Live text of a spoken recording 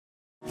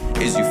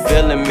Is you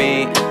feeling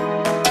me?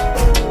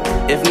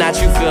 If not,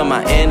 you feel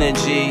my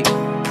energy.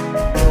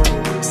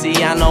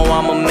 See, I know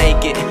I'ma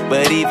make it,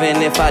 but even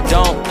if I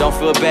don't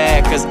feel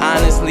bad. Cause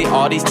honestly,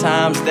 all these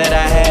times that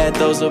I had,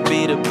 those will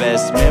be the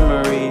best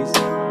memories.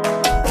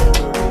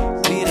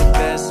 Be the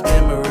best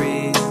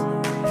memories.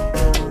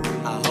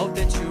 I hope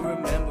that you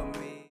remember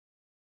me.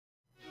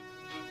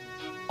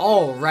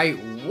 Alright,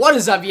 what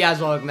is up, you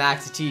guys? Welcome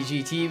back to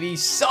TGTV.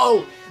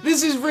 So,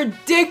 this is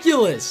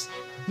ridiculous.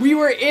 We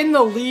were in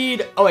the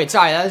lead. Oh wait,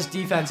 sorry, that was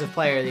Defensive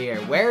Player of the Year.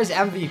 Where's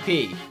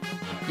MVP?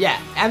 Yeah,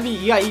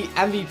 you got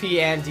MVP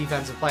and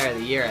Defensive Player of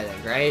the Year, I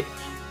think, right?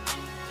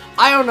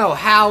 I don't know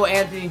how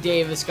Anthony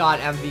Davis got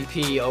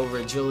MVP over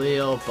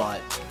JAHLIL, but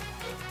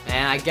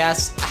man, I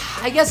guess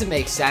it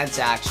makes sense,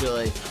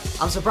 actually.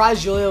 I'm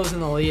surprised JAHLIL was in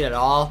the lead at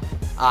all.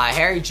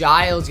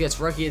 JAHLIL gets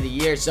Rookie of the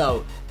Year,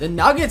 so the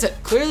Nuggets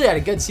clearly had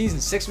a good season.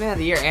 6th Man of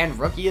the Year and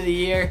Rookie of the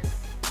Year.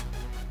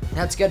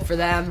 That's good for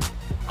them.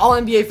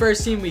 All-NBA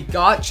first team, we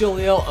got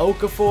JAHLIL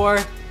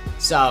Okafor,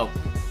 so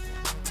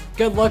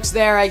good looks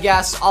there, I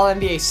guess.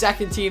 All-NBA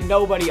second team,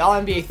 nobody.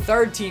 All-NBA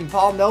third team,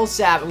 Paul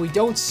Millsap, and we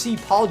don't see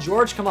Paul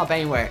George come up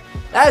anywhere.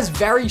 That is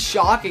very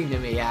shocking to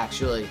me,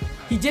 actually.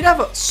 He did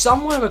have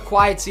somewhat of a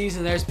quiet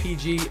season. There's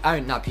PM,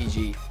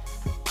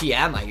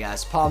 I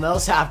guess. Paul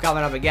Millsap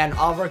coming up again.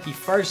 All-Rookie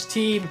first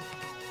team.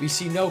 We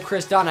see no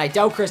Chris Dunn. I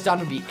doubt Chris Dunn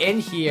will be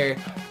in here.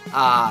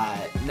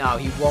 No,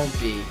 he won't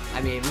be.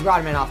 I mean, we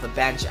brought him in off the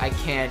bench. I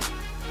can't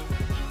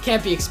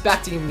be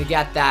expecting him to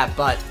get that,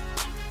 but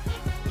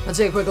let's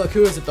take a quick look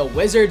who is at the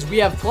Wizards. We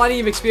have plenty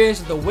of experience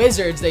with the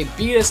Wizards. They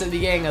beat us at the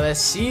beginning of this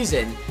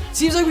season.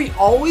 Seems like we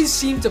always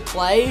seem to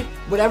play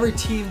whatever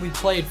team we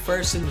played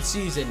first in the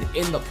season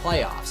in the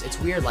playoffs. It's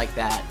weird like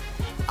that.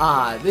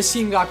 This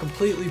team got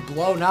completely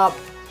blown up.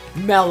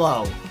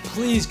 Melo,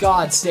 please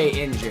God, stay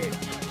injured.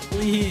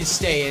 Please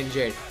stay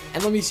injured.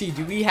 And let me see,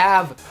 we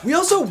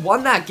also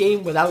won that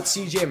game without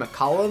CJ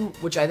McCollum,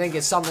 which I think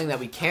is something that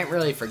we can't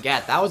really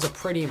forget. That was a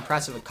pretty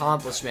impressive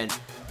accomplishment.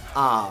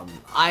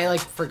 I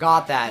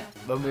forgot that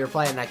when we were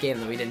playing that game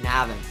that we didn't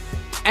have him.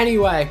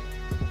 Anyway,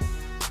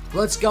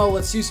 let's go.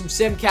 Let's do some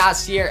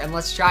simcasts here, and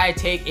let's try to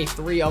take a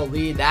 3-0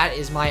 lead. That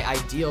is my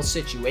ideal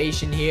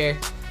situation here.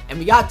 And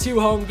we got 2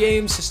 home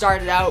games to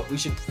start it out. We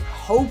should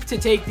hope to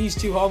take these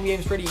 2 home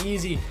games pretty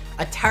easy.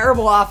 A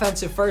terrible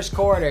offensive first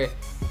quarter.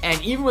 And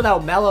even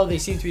without Melo, they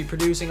seem to be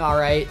producing all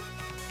right.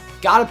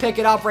 Gotta pick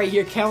it up right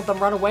here. Count them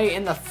run away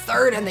in the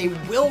third, and they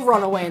will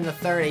run away in the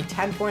third. A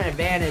 10-point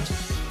advantage,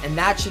 and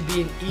that should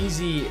be an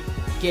easy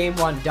Game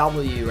 1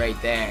 W right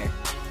there.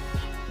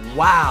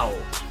 Wow.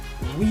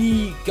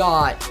 We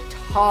got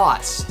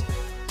tossed.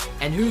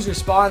 And who's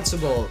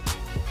responsible?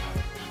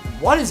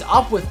 What is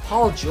up with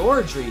Paul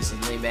George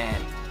recently,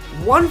 man?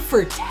 1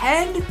 for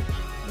 10?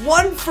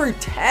 1 for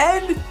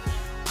 10?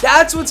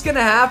 That's what's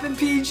gonna happen,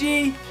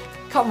 PG?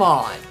 Come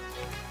on.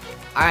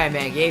 Alright,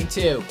 man. Game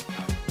 2.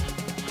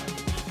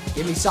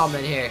 Give me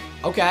something here.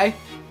 Okay.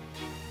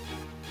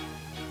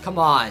 Come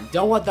on.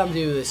 Don't let them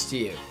do this to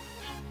you.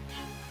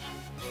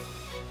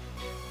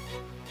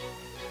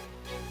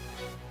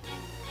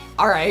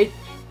 Alright.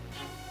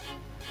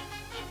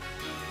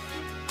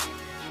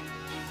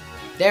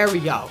 There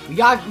we go. We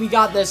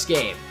got this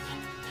game.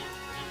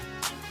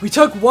 We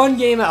took 1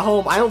 game at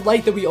home. I don't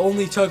like that we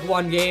only took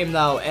 1 game,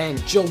 though. And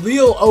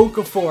JAHLIL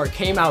Okafor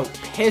came out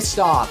pissed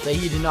off that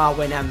he did not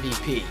win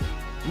MVP.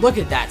 Look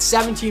at that.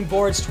 17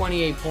 boards,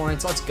 28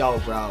 points. Let's go,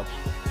 bro.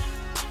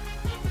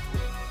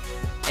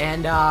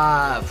 And,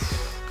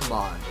 come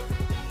on.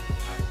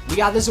 We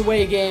got this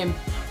away game.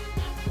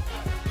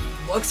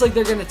 Looks like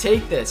they're going to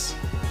take this.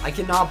 I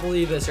cannot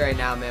believe this right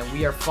now, man.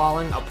 We are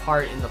falling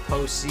apart in the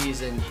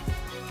postseason.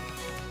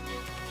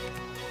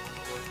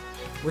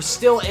 We're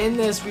still in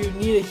this. We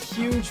need a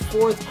huge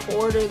 4th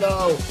quarter,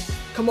 though.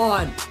 Come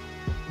on.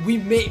 We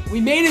made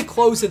it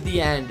close at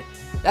the end.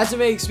 That's what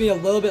makes me a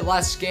little bit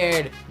less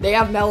scared. They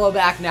have Melo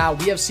back now.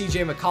 We have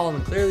CJ McCollum,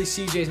 and clearly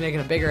CJ's making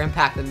a bigger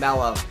impact than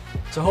Melo.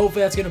 So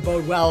hopefully that's going to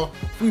bode well.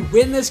 If we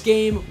win this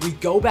game, we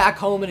go back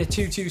home in a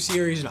 2-2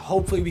 series, and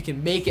hopefully we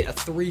can make it a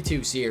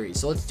 3-2 series.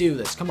 So let's do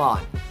this. Come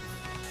on.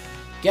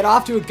 Get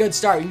off to a good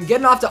start. We can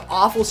get off to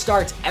awful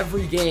starts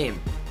every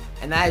game,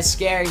 and that is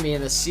scaring me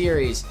in this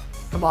series.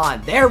 Come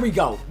on, there we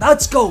go.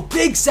 Let's go.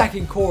 Big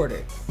second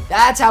quarter.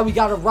 That's how we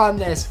got to run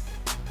this.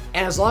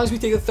 And as long as we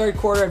take the 3rd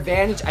quarter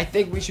advantage, I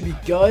think we should be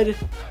good.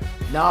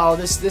 No,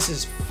 this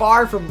is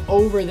far from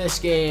over this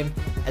game,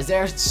 as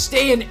they're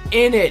staying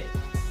in it.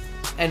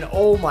 And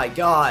oh my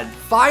God,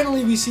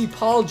 finally we see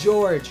Paul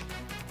George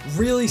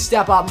really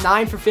step up.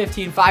 9 for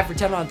 15, 5 for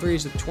 10 on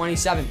threes with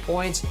 27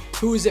 points.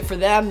 Who is it for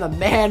them? The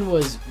man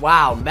was,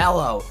 wow,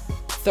 Melo.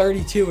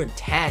 32 and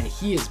 10.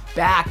 He is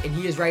back, and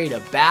he is ready to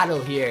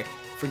battle here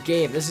for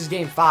game. This is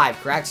game 5,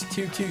 correct?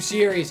 2-2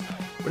 series.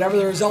 Whatever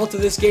the result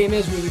of this game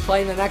is, we'll be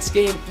playing the next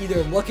game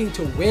either looking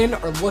to win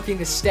or looking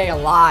to stay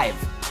alive.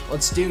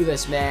 Let's do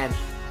this, man.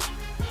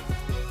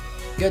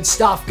 Good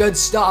stuff, good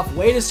stuff.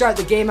 Way to start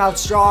the game out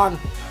strong.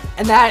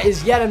 And that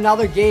is yet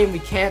another game we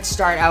can't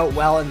start out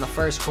well in the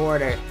first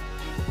quarter.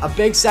 A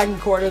big second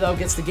quarter, though,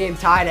 gets the game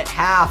tied at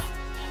half.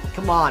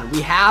 Come on,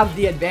 we have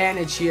the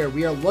advantage here.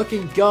 We are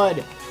looking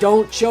good.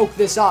 Don't choke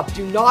this up.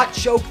 Do not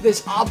choke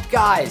this up,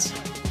 guys.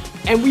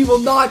 And we will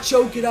not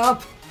choke it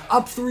up.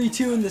 Up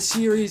 3-2 in the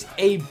series.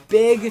 A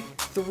big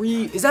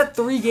 3. Is that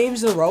 3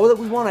 games in a row that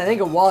we won? I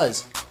think it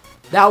was.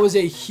 That was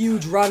a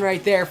huge run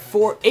right there.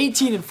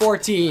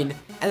 18-14, and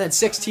then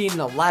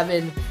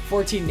 16-11,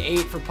 14-8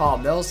 for Paul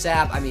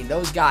Millsap. I mean,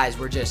 those guys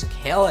were just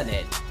killing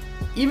it.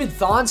 Even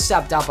Thon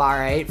stepped up all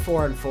right,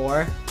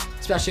 4-4,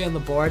 especially on the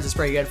boards. It's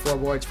pretty good. 4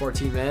 boards,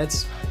 14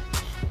 minutes.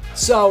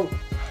 So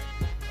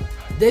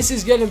this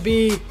is going to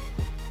be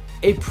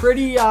a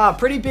pretty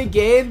big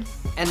game.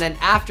 And then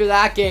after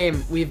that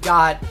game, we've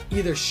got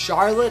either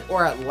Charlotte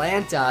or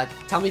Atlanta.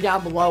 Tell me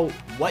down below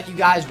what you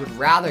guys would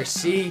rather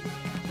see.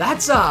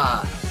 That's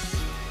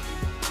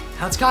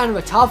kind of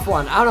a tough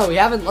one. I don't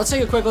know. Let's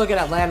take a quick look at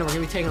Atlanta. We're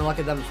going to be taking a look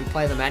at them if we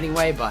play them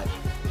anyway. But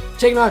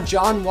taking on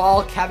John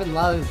Wall, Kevin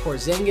Love, and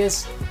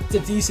Porzingis. It's a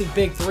decent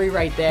big 3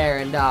 right there.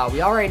 And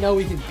we already know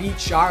we can beat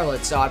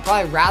Charlotte. So I'd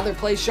probably rather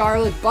play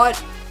Charlotte.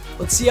 But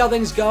let's see how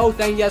things go.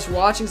 Thank you guys for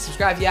watching.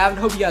 Subscribe if you haven't.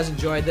 Hope you guys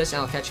enjoyed this.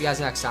 And I'll catch you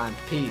guys next time.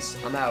 Peace.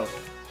 I'm out.